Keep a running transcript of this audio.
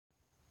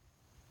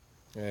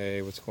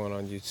Hey, what's going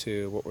on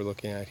YouTube? What we're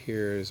looking at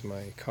here is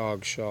my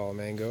Cogshall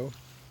mango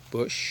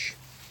bush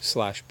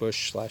slash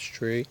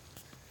tree.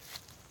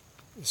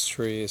 This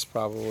tree is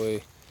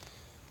probably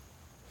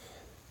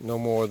no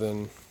more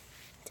than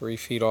 3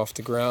 feet off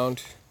the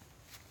ground,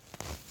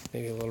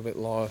 maybe a little bit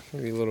long,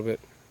 maybe a little bit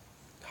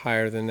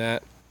higher than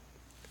that.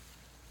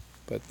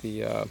 But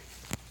the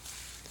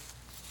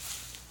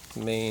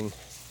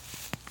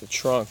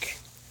trunk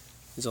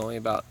is only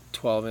about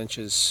 12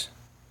 inches.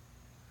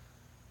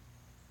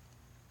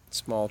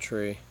 Small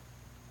tree.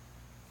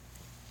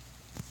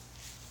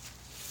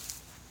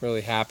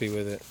 Really happy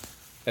with it.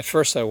 At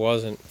first I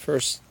wasn't.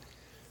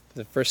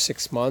 The first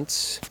 6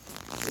 months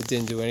it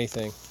didn't do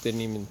anything.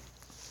 Didn't even,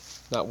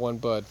 not one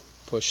bud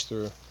pushed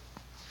through.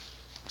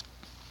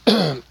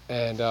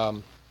 And I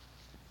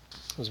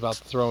was about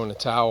to throw in a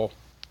towel,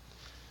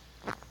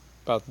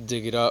 about to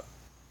dig it up,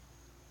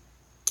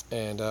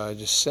 and I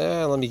just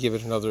said, let me give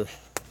it another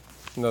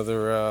 3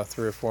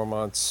 or 4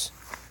 months.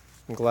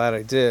 I'm glad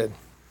I did.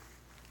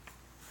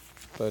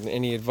 But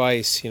any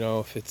advice,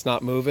 if it's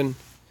not moving,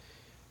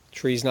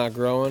 tree's not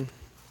growing,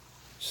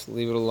 just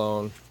leave it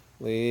alone.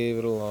 Leave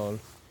it alone.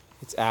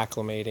 It's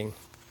acclimating,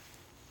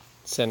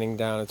 sending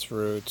down its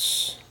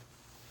roots.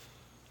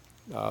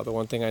 The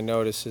one thing I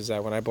noticed is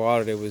that when I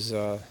bought it, it was in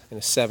a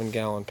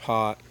 7-gallon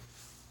pot,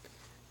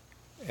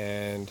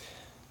 and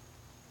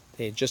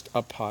they had just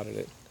up-potted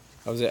it.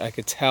 I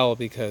could tell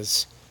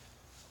because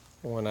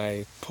when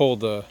I pulled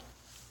the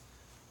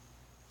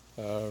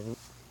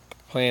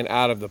plant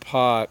out of the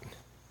pot,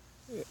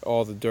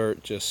 all the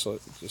dirt just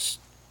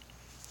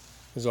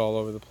was all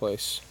over the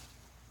place.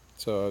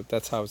 So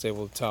that's how I was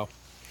able to tell.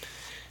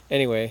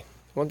 Anyway,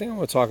 one thing I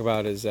want to talk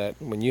about is that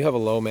when you have a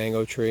low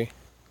mango tree,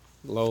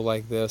 low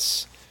like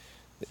this,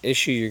 the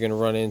issue you're going to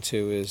run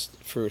into is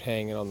fruit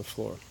hanging on the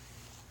floor.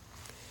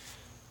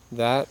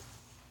 That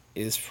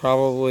is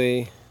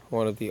probably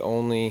one of the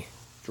only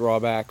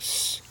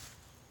drawbacks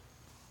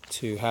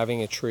to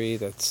having a tree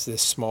that's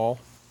this small,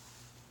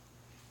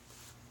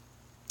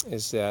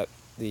 is that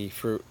the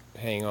fruit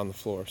hang on the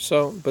floor.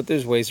 So, but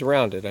there's ways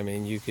around it. I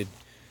mean, you could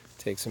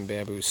take some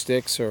bamboo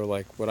sticks, or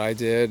like what I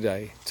did,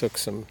 I took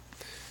some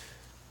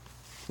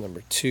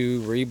number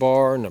 2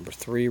 rebar, number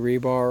 3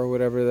 rebar, or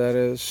whatever that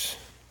is,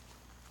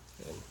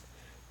 and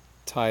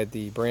tied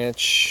the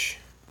branch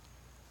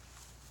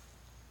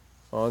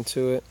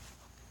onto it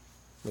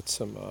with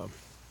some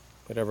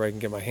whatever I can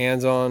get my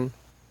hands on,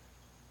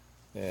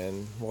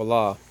 and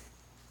voila,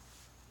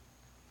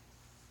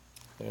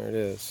 there it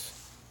is.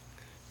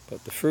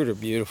 But the fruit are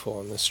beautiful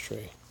on this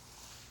tree.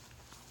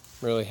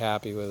 Really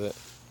happy with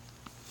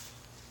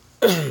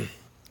it.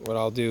 What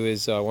I'll do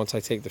is once I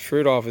take the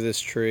fruit off of this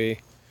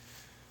tree,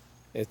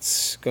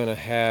 it's going to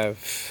have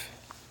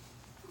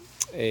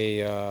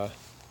a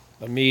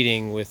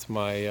meeting with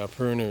my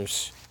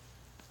pruners,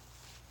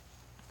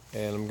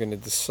 and I'm going to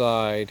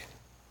decide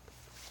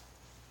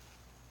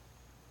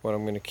what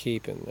I'm going to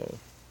keep in there,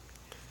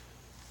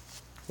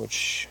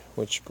 which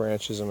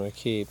branches I'm going to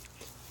keep.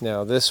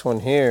 Now this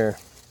one here,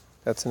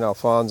 that's an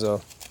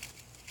Alfonso,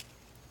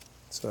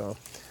 so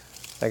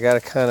I got to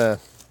kind of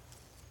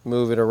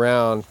move it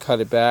around, cut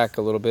it back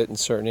a little bit in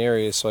certain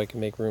areas so I can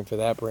make room for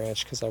that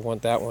branch, because I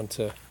want that one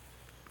to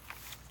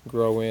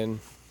grow in.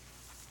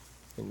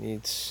 It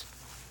needs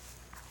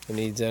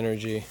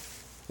energy,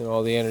 and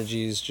all the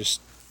energy is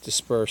just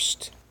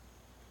dispersed.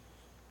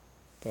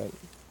 But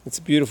it's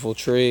a beautiful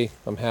tree.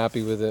 I'm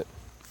happy with it.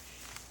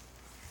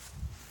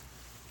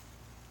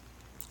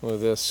 Look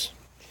at this.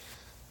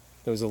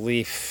 There was a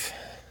leaf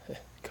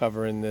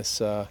covering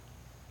this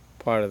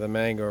part of the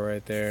mango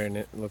right there, and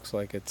it looks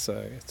like it's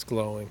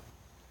glowing.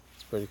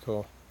 It's pretty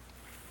cool.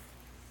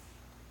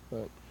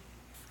 But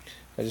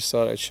I just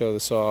thought I'd show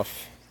this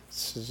off.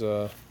 This is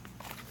a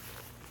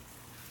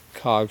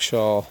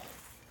Cogshall.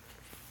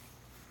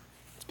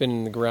 It's been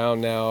in the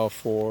ground now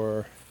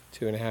for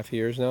 2.5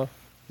 years now,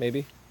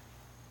 maybe.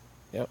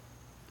 Yep.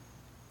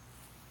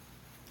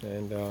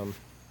 And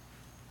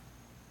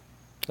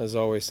as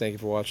always, thank you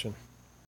for watching.